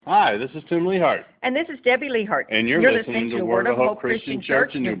Hi, this is Tim Lehart. And this is Debbie Lehart. And you're listening to Word of Hope Christian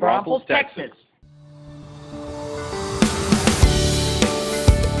Church in New Braunfels, Texas.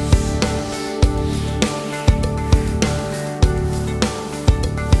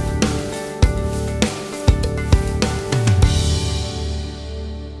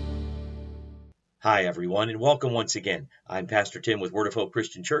 Hi, everyone, and welcome once again. I'm Pastor Tim with Word of Hope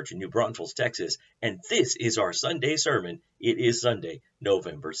Christian Church in New Braunfels, Texas, and this is our Sunday sermon. It is Sunday,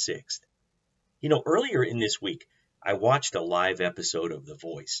 November 6th. You know, earlier in this week, I watched a live episode of The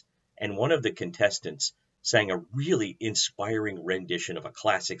Voice, and one of the contestants sang a really inspiring rendition of a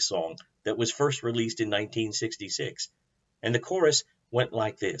classic song that was first released in 1966. And the chorus went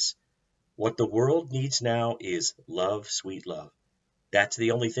like this: "What the world needs now is love, sweet love. That's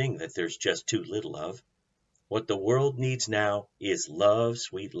the only thing that there's just too little of. What the world needs now is love,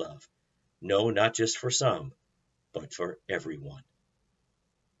 sweet love. No, not just for some, but for everyone."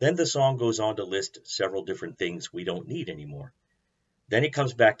 Then the song goes on to list several different things we don't need anymore. Then it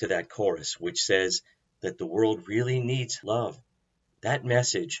comes back to that chorus, which says that the world really needs love. That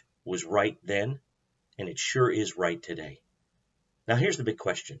message was right then, and it sure is right today. Now here's the big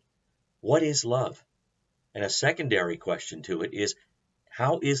question. What is love? And a secondary question to it is,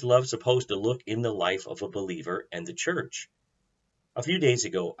 how is love supposed to look in the life of a believer and the church? A few days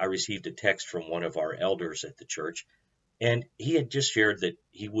ago, I received a text from one of our elders at the church, and he had just shared that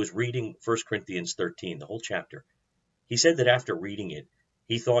he was reading 1 Corinthians 13, the whole chapter. He said that after reading it,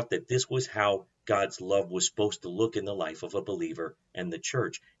 he thought that this was how God's love was supposed to look in the life of a believer and the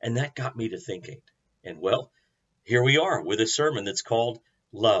church. And that got me to thinking. And well, here we are with a sermon that's called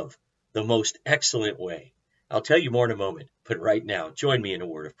Love, the Most Excellent Way. I'll tell you more in a moment, but right now, join me in a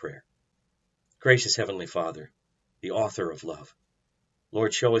word of prayer. Gracious Heavenly Father, the author of love,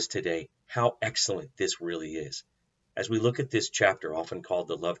 Lord, show us today how excellent this really is. As we look at this chapter, often called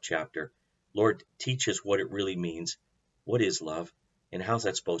the love chapter, Lord, teach us what it really means. What is love? And how's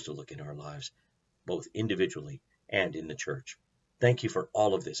that supposed to look in our lives, both individually and in the church? Thank you for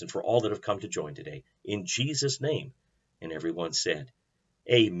all of this and for all that have come to join today. In Jesus' name. And everyone said,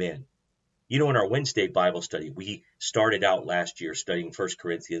 Amen. You know, in our Wednesday Bible study, we started out last year studying 1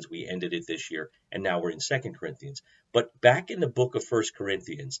 Corinthians. We ended it this year, and now we're in 2 Corinthians. But back in the book of 1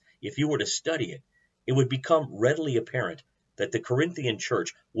 Corinthians, if you were to study it, it would become readily apparent that the Corinthian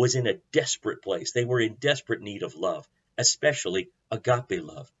church was in a desperate place. They were in desperate need of love, especially agape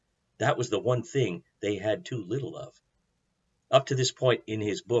love. That was the one thing they had too little of. Up to this point in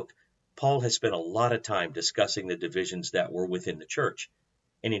his book, Paul has spent a lot of time discussing the divisions that were within the church.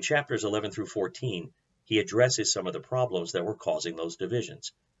 And in chapters 11 through 14, he addresses some of the problems that were causing those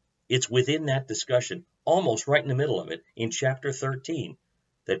divisions. It's within that discussion, almost right in the middle of it, in chapter 13,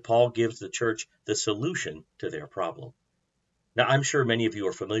 that Paul gives the church the solution to their problem. Now, I'm sure many of you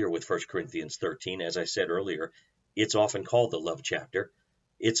are familiar with 1 Corinthians 13. As I said earlier, it's often called the love chapter.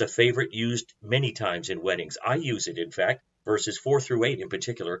 It's a favorite used many times in weddings. I use it, in fact, verses 4 through 8 in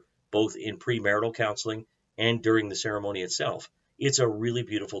particular, both in premarital counseling and during the ceremony itself. It's a really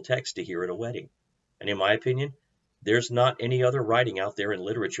beautiful text to hear at a wedding. And in my opinion, there's not any other writing out there in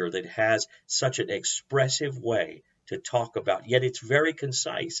literature that has such an expressive way to talk about, yet it's very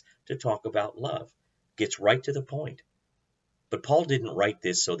concise to talk about love. Gets right to the point. But Paul didn't write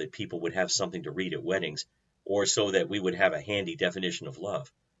this so that people would have something to read at weddings, or so that we would have a handy definition of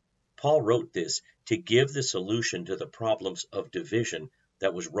love. Paul wrote this to give the solution to the problems of division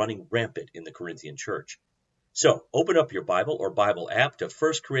that was running rampant in the Corinthian church. So, open up your Bible or Bible app to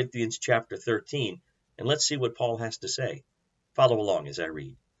 1 Corinthians chapter 13, and let's see what Paul has to say. Follow along as I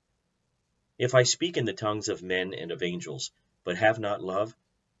read. If I speak in the tongues of men and of angels, but have not love,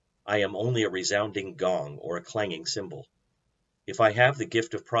 I am only a resounding gong or a clanging cymbal. If I have the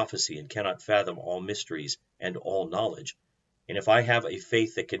gift of prophecy and cannot fathom all mysteries and all knowledge, and if I have a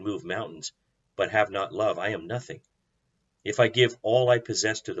faith that can move mountains, but have not love, I am nothing. If I give all I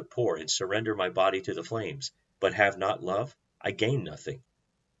possess to the poor and surrender my body to the flames, but have not love, I gain nothing.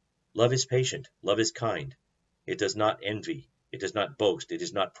 Love is patient, love is kind. It does not envy, it does not boast, it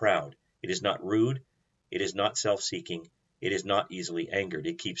is not proud, it is not rude, it is not self-seeking, it is not easily angered,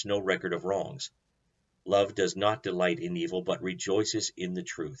 it keeps no record of wrongs. Love does not delight in evil, but rejoices in the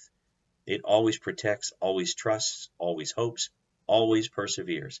truth. It always protects, always trusts, always hopes, always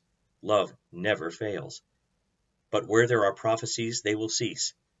perseveres. Love never fails. But where there are prophecies, they will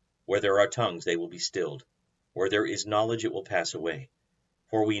cease. Where there are tongues, they will be stilled. Where there is knowledge, it will pass away.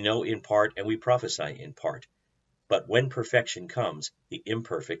 For we know in part, and we prophesy in part. But when perfection comes, the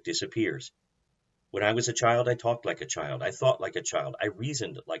imperfect disappears. When I was a child, I talked like a child. I thought like a child. I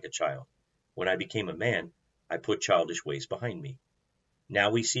reasoned like a child. When I became a man, I put childish ways behind me. Now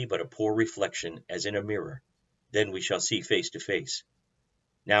we see but a poor reflection as in a mirror. Then we shall see face to face.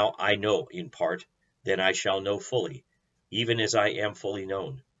 Now I know in part, then I shall know fully, even as I am fully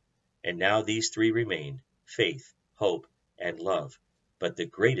known. And now these three remain, faith, hope, and love. But the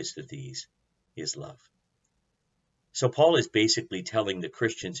greatest of these is love. So Paul is basically telling the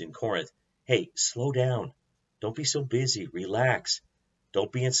Christians in Corinth, hey, slow down. Don't be so busy. Relax.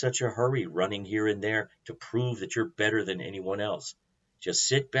 Don't be in such a hurry running here and there to prove that you're better than anyone else. Just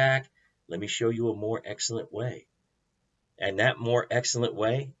sit back. Let me show you a more excellent way. And that more excellent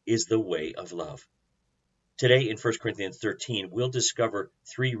way is the way of love. Today in 1 Corinthians 13, we'll discover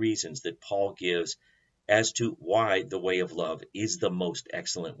 3 reasons that Paul gives as to why the way of love is the most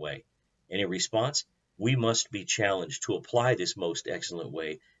excellent way. And in response, we must be challenged to apply this most excellent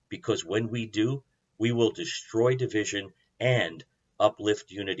way, because when we do, we will destroy division and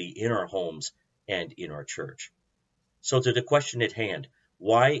uplift unity in our homes and in our church. So to the question at hand,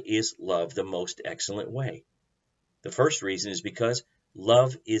 why is love the most excellent way? The first reason is because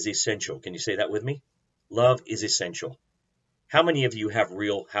love is essential. Can you say that with me? Love is essential. How many of you have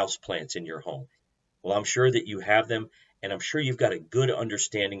real house plants in your home? Well, I'm sure that you have them, and I'm sure you've got a good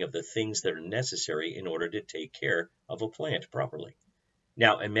understanding of the things that are necessary in order to take care of a plant properly.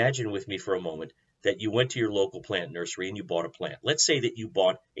 Now, imagine with me for a moment that you went to your local plant nursery and you bought a plant. Let's say that you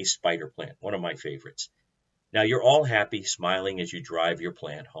bought a spider plant, one of my favorites. Now, you're all happy, smiling as you drive your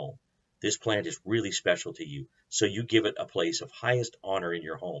plant home. This plant is really special to you, so you give it a place of highest honor in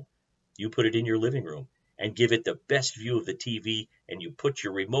your home. You put it in your living room and give it the best view of the TV, and you put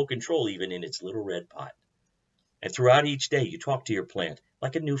your remote control even in its little red pot. And throughout each day, you talk to your plant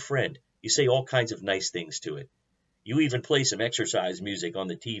like a new friend. You say all kinds of nice things to it. You even play some exercise music on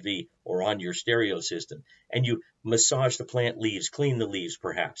the TV or on your stereo system, and you massage the plant leaves, clean the leaves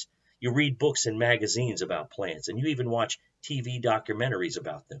perhaps. You read books and magazines about plants, and you even watch TV documentaries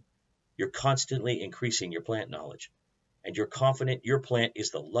about them. You're constantly increasing your plant knowledge, and you're confident your plant is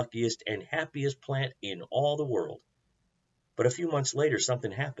the luckiest and happiest plant in all the world. But a few months later,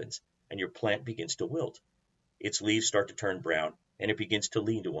 something happens, and your plant begins to wilt. Its leaves start to turn brown, and it begins to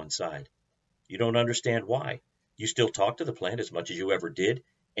lean to one side. You don't understand why. You still talk to the plant as much as you ever did,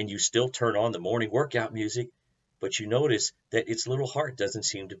 and you still turn on the morning workout music, but you notice that its little heart doesn't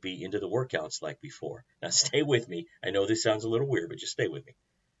seem to be into the workouts like before. Now stay with me. I know this sounds a little weird, but just stay with me.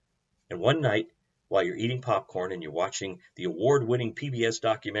 And one night, while you're eating popcorn and you're watching the award-winning PBS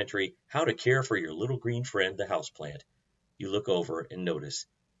documentary, How to Care for Your Little Green Friend, the Houseplant, you look over and notice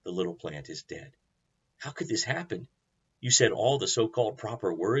the little plant is dead. How could this happen? You said all the so-called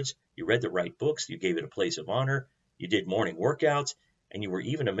proper words, you read the right books, you gave it a place of honor, you did morning workouts, and you were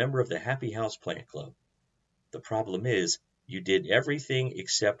even a member of the Happy Houseplant Club. The problem is, you did everything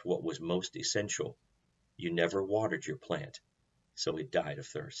except what was most essential. You never watered your plant, so it died of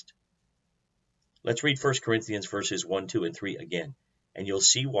thirst. Let's read 1 Corinthians verses 1, 2, and 3 again, and you'll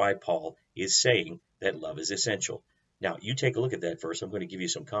see why Paul is saying that love is essential. Now, you take a look at that verse. I'm going to give you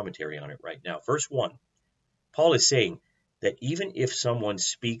some commentary on it right now. Verse 1, Paul is saying that even if someone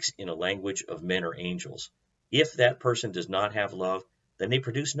speaks in a language of men or angels, if that person does not have love, then they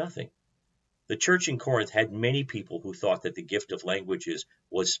produce nothing. The church in Corinth had many people who thought that the gift of languages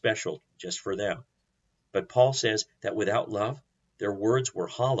was special just for them. But Paul says that without love, their words were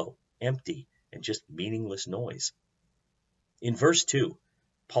hollow, empty, and just meaningless noise. In verse 2,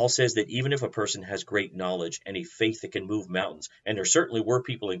 Paul says that even if a person has great knowledge and a faith that can move mountains, and there certainly were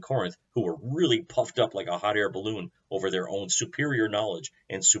people in Corinth who were really puffed up like a hot air balloon over their own superior knowledge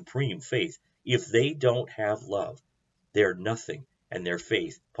and supreme faith, if they don't have love, they're nothing, and their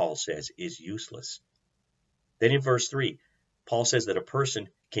faith, Paul says, is useless. Then in verse 3, Paul says that a person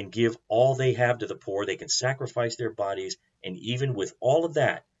can give all they have to the poor, they can sacrifice their bodies, and even with all of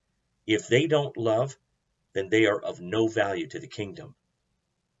that, if they don't love, then they are of no value to the kingdom.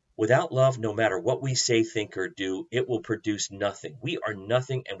 Without love, no matter what we say, think, or do, it will produce nothing. We are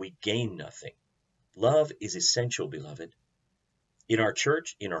nothing and we gain nothing. Love is essential, beloved. In our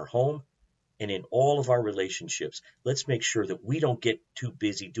church, in our home, and in all of our relationships, let's make sure that we don't get too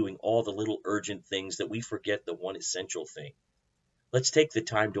busy doing all the little urgent things that we forget the one essential thing. Let's take the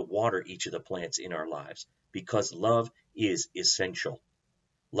time to water each of the plants in our lives, because love is essential.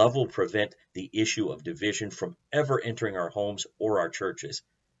 Love will prevent the issue of division from ever entering our homes or our churches.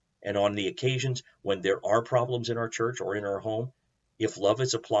 And on the occasions when there are problems in our church or in our home, if love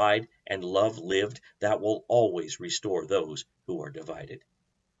is applied and love lived, that will always restore those who are divided.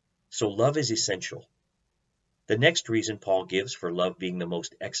 So love is essential. The next reason Paul gives for love being the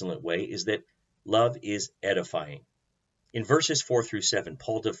most excellent way is that love is edifying. In verses 4 through 7,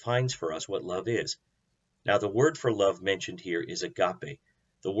 Paul defines for us what love is. Now, the word for love mentioned here is agape.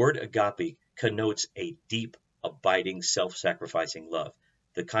 The word agape connotes a deep, abiding, self-sacrificing love,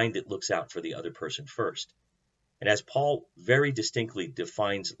 the kind that looks out for the other person first. And as Paul very distinctly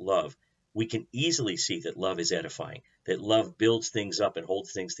defines love, we can easily see that love is edifying, that love builds things up and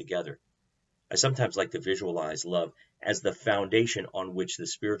holds things together. I sometimes like to visualize love as the foundation on which the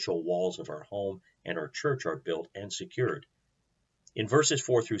spiritual walls of our home and our church are built and secured. In verses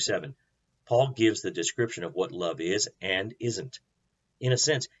 4 through 7, Paul gives the description of what love is and isn't. In a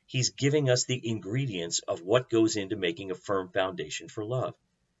sense, he's giving us the ingredients of what goes into making a firm foundation for love.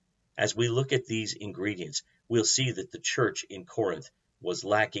 As we look at these ingredients, we'll see that the church in Corinth was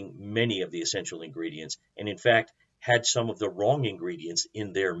lacking many of the essential ingredients, and in fact, had some of the wrong ingredients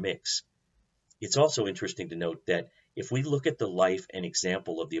in their mix. It's also interesting to note that if we look at the life and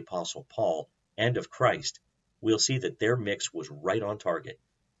example of the Apostle Paul and of Christ, we'll see that their mix was right on target.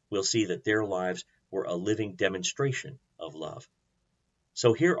 We'll see that their lives were a living demonstration of love.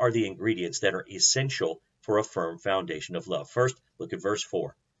 So here are the ingredients that are essential for a firm foundation of love. First, look at verse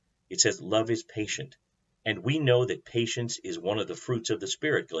 4. It says, love is patient. And we know that patience is one of the fruits of the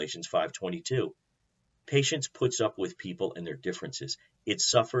Spirit, Galatians 5:22. Patience puts up with people and their differences. It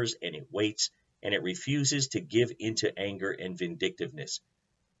suffers and it waits, and it refuses to give into anger and vindictiveness.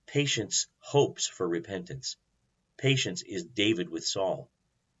 Patience hopes for repentance. Patience is David with Saul,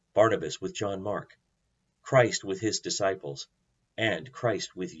 Barnabas with John Mark, Christ with his disciples, and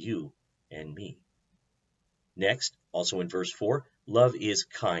Christ with you and me. Next, also in verse 4, love is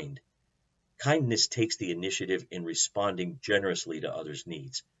kind. Kindness takes the initiative in responding generously to others'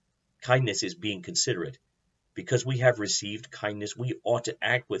 needs. Kindness is being considerate. Because we have received kindness, we ought to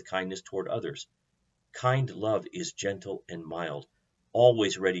act with kindness toward others. Kind love is gentle and mild,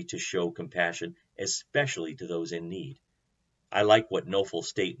 always ready to show compassion, especially to those in need. I like what Knofel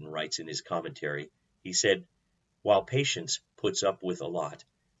Staton writes in his commentary. He said, while patience puts up with a lot,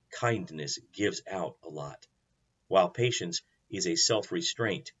 kindness gives out a lot. While patience is a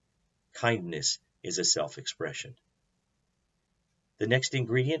self-restraint, kindness is a self-expression. The next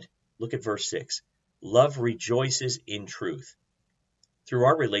ingredient, look at verse 6. Love rejoices in truth. Through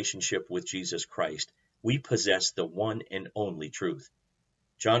our relationship with Jesus Christ, we possess the one and only truth.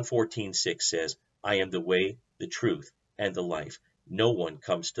 John 14:6 says, I am the way, the truth, and the life. No one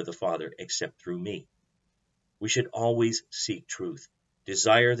comes to the Father except through me. We should always seek truth,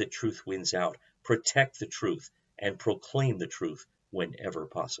 desire that truth wins out, protect the truth, and proclaim the truth whenever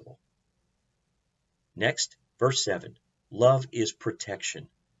possible. Next, verse 7. Love is protection.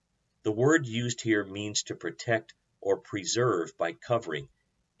 The word used here means to protect or preserve by covering,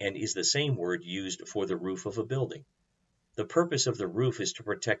 and is the same word used for the roof of a building. The purpose of the roof is to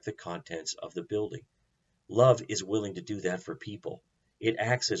protect the contents of the building. Love is willing to do that for people. It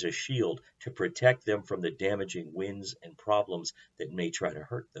acts as a shield to protect them from the damaging winds and problems that may try to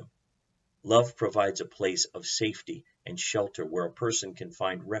hurt them. Love provides a place of safety and shelter where a person can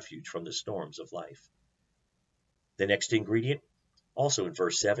find refuge from the storms of life. The next ingredient, also in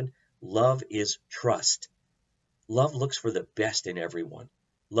verse 7, love is trust. Love looks for the best in everyone.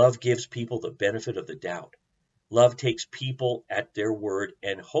 Love gives people the benefit of the doubt. Love takes people at their word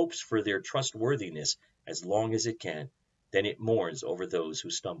and hopes for their trustworthiness as long as it can. Then it mourns over those who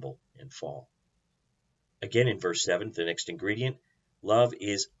stumble and fall. Again in verse 7, the next ingredient, love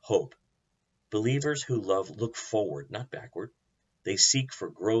is hope. Believers who love look forward, not backward. They seek for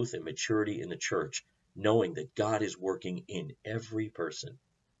growth and maturity in the church, knowing that God is working in every person.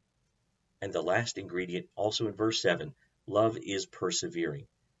 And the last ingredient, also in verse 7, love is persevering.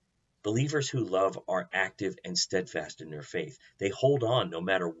 Believers who love are active and steadfast in their faith. They hold on no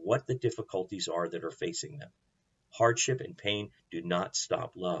matter what the difficulties are that are facing them. Hardship and pain do not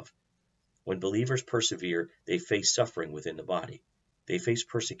stop love. When believers persevere, they face suffering within the body. They face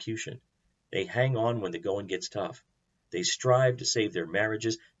persecution. They hang on when the going gets tough. They strive to save their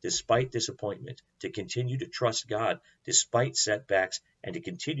marriages despite disappointment, to continue to trust God despite setbacks, and to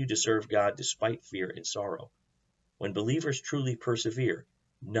continue to serve God despite fear and sorrow. When believers truly persevere,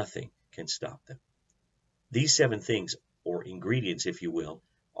 nothing can stop them. These 7 things, or ingredients if you will,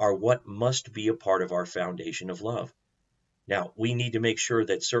 are what must be a part of our foundation of love. Now, we need to make sure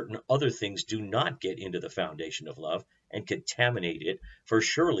that certain other things do not get into the foundation of love and contaminate it, for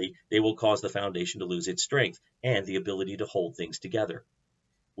surely they will cause the foundation to lose its strength and the ability to hold things together.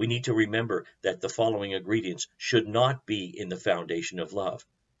 We need to remember that the following ingredients should not be in the foundation of love,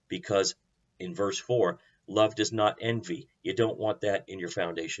 because in verse 4, love does not envy. You don't want that in your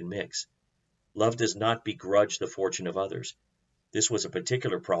foundation mix. Love does not begrudge the fortune of others. This was a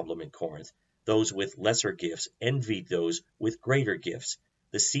particular problem in Corinth. Those with lesser gifts envied those with greater gifts.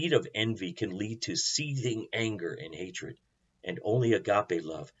 The seed of envy can lead to seething anger and hatred, and only agape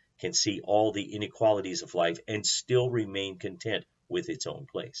love can see all the inequalities of life and still remain content with its own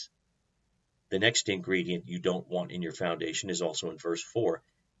place. The next ingredient you don't want in your foundation is also in verse 4.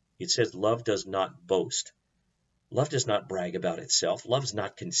 It says, love does not boast. Love does not brag about itself. Love is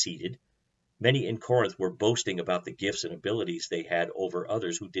not conceited. Many in Corinth were boasting about the gifts and abilities they had over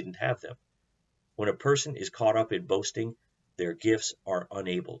others who didn't have them. When a person is caught up in boasting, their gifts are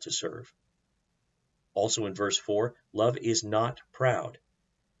unable to serve. Also in verse 4, love is not proud.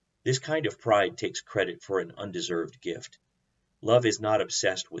 This kind of pride takes credit for an undeserved gift. Love is not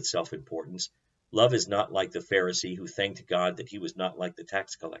obsessed with self-importance. Love is not like the Pharisee who thanked God that he was not like the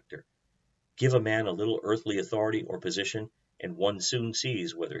tax collector. Give a man a little earthly authority or position, and one soon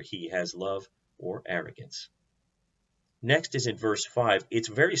sees whether he has love or arrogance. Next is in verse 5. It's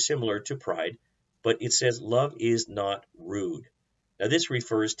very similar to pride, but it says love is not rude. Now this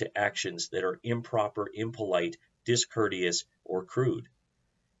refers to actions that are improper, impolite, discourteous, or crude.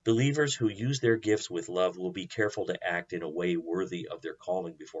 Believers who use their gifts with love will be careful to act in a way worthy of their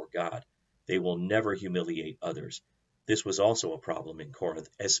calling before God. They will never humiliate others. This was also a problem in Corinth,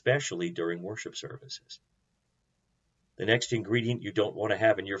 especially during worship services. The next ingredient you don't want to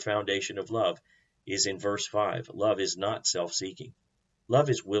have in your foundation of love is in verse 5. Love is not self-seeking. Love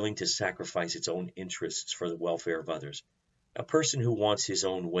is willing to sacrifice its own interests for the welfare of others. A person who wants his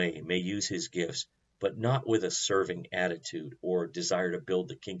own way may use his gifts, but not with a serving attitude or desire to build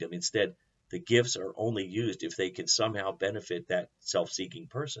the kingdom. Instead, the gifts are only used if they can somehow benefit that self-seeking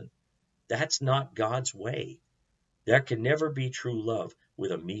person. That's not God's way. There can never be true love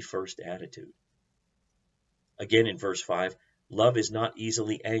with a me-first attitude. Again in verse 5, love is not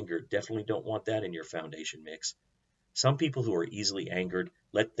easily angered. Definitely don't want that in your foundation mix. Some people who are easily angered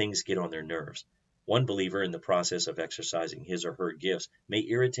let things get on their nerves. One believer in the process of exercising his or her gifts may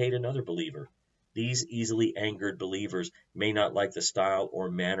irritate another believer. These easily angered believers may not like the style or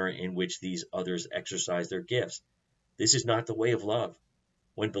manner in which these others exercise their gifts. This is not the way of love.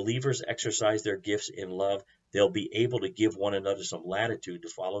 When believers exercise their gifts in love, they'll be able to give one another some latitude to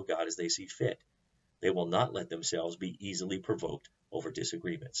follow God as they see fit. They will not let themselves be easily provoked over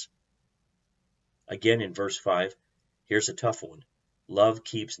disagreements. Again in verse 5, here's a tough one. Love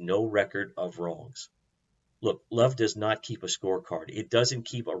keeps no record of wrongs. Look, love does not keep a scorecard. It doesn't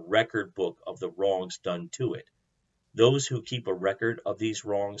keep a record book of the wrongs done to it. Those who keep a record of these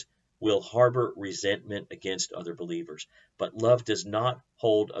wrongs will harbor resentment against other believers. But love does not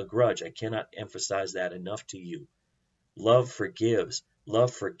hold a grudge. I cannot emphasize that enough to you. Love forgives.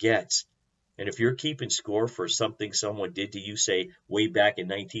 Love forgets. And if you're keeping score for something someone did to you, say, way back in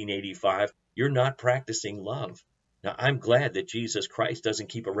 1985, you're not practicing love. Now, I'm glad that Jesus Christ doesn't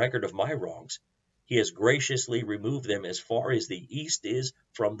keep a record of my wrongs. He has graciously removed them as far as the east is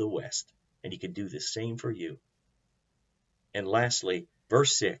from the west, and he can do the same for you. And lastly,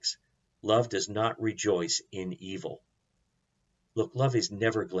 verse 6, love does not rejoice in evil. Look, love is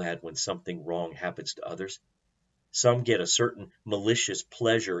never glad when something wrong happens to others. Some get a certain malicious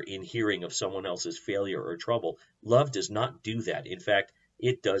pleasure in hearing of someone else's failure or trouble. Love does not do that. In fact,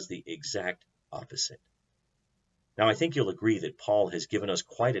 it does the exact opposite. Now, I think you'll agree that Paul has given us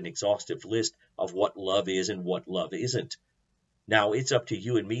quite an exhaustive list of what love is and what love isn't. Now, it's up to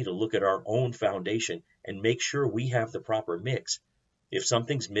you and me to look at our own foundation and make sure we have the proper mix. If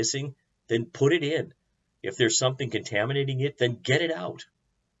something's missing, then put it in. If there's something contaminating it, then get it out.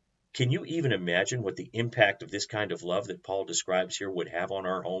 Can you even imagine what the impact of this kind of love that Paul describes here would have on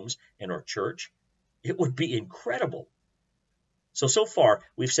our homes and our church? It would be incredible. So far,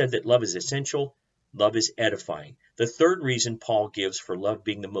 we've said that love is essential. Love is edifying. The third reason Paul gives for love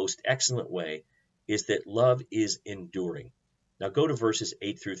being the most excellent way is that love is enduring. Now go to verses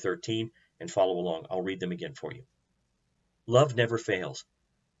 8 through 13 and follow along. I'll read them again for you. Love never fails,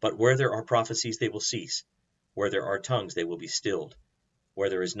 but where there are prophecies, they will cease. Where there are tongues, they will be stilled. Where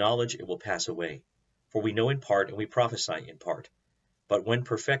there is knowledge, it will pass away. For we know in part and we prophesy in part. But when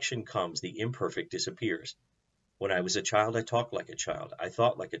perfection comes, the imperfect disappears. When I was a child, I talked like a child. I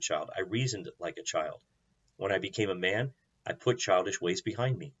thought like a child. I reasoned like a child. When I became a man, I put childish ways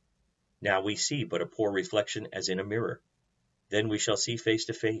behind me. Now we see but a poor reflection as in a mirror. Then we shall see face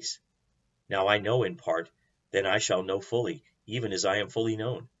to face. Now I know in part, then I shall know fully, even as I am fully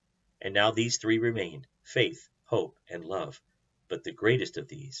known. And now these three remain, faith, hope, and love. But the greatest of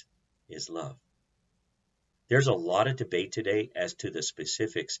these is love. There's a lot of debate today as to the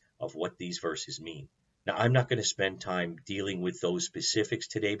specifics of what these verses mean. Now, I'm not going to spend time dealing with those specifics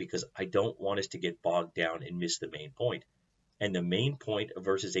today because I don't want us to get bogged down and miss the main point. And the main point of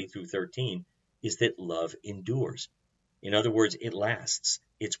verses 8 through 13 is that love endures. In other words, it lasts.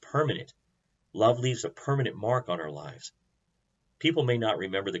 It's permanent. Love leaves a permanent mark on our lives. People may not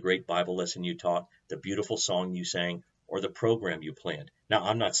remember the great Bible lesson you taught, the beautiful song you sang, or the program you planned. Now,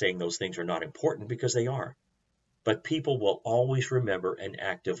 I'm not saying those things are not important, because they are. But people will always remember an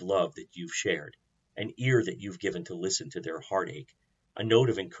act of love that you've shared, an ear that you've given to listen to their heartache, a note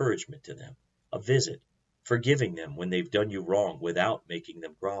of encouragement to them, a visit, forgiving them when they've done you wrong without making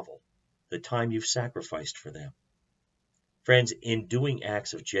them grovel, the time you've sacrificed for them. Friends, in doing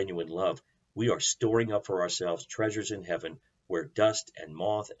acts of genuine love, we are storing up for ourselves treasures in heaven where dust and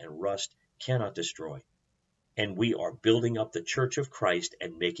moth and rust cannot destroy. And we are building up the church of Christ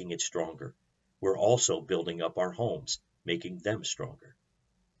and making it stronger. We're also building up our homes, making them stronger.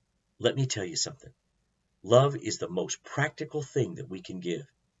 Let me tell you something. Love is the most practical thing that we can give.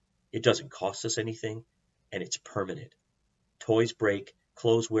 It doesn't cost us anything, and it's permanent. Toys break,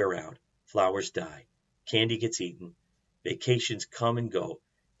 clothes wear out, flowers die, candy gets eaten, vacations come and go,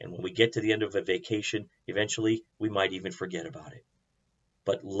 and when we get to the end of a vacation, eventually we might even forget about it.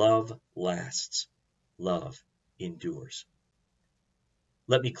 But love lasts. Love endures.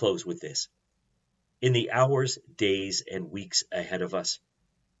 Let me close with this. In the hours, days, and weeks ahead of us,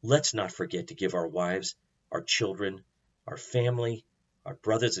 let's not forget to give our wives, our children, our family, our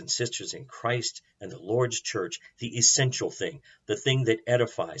brothers and sisters in Christ and the Lord's church the essential thing, the thing that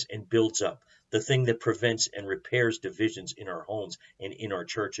edifies and builds up, the thing that prevents and repairs divisions in our homes and in our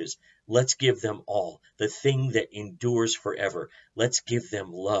churches. Let's give them all, the thing that endures forever. Let's give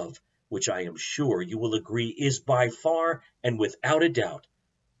them love, which I am sure you will agree is by far and without a doubt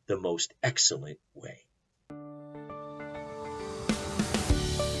the most excellent way.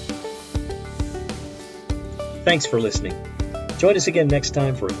 Thanks for listening. Join us again next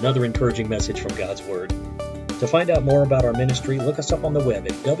time for another encouraging message from God's Word. To find out more about our ministry, look us up on the web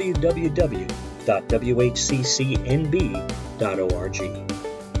at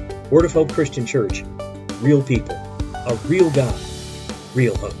www.whccnb.org. Word of Hope Christian Church. Real people, a real God,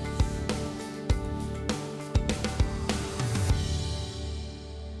 real hope.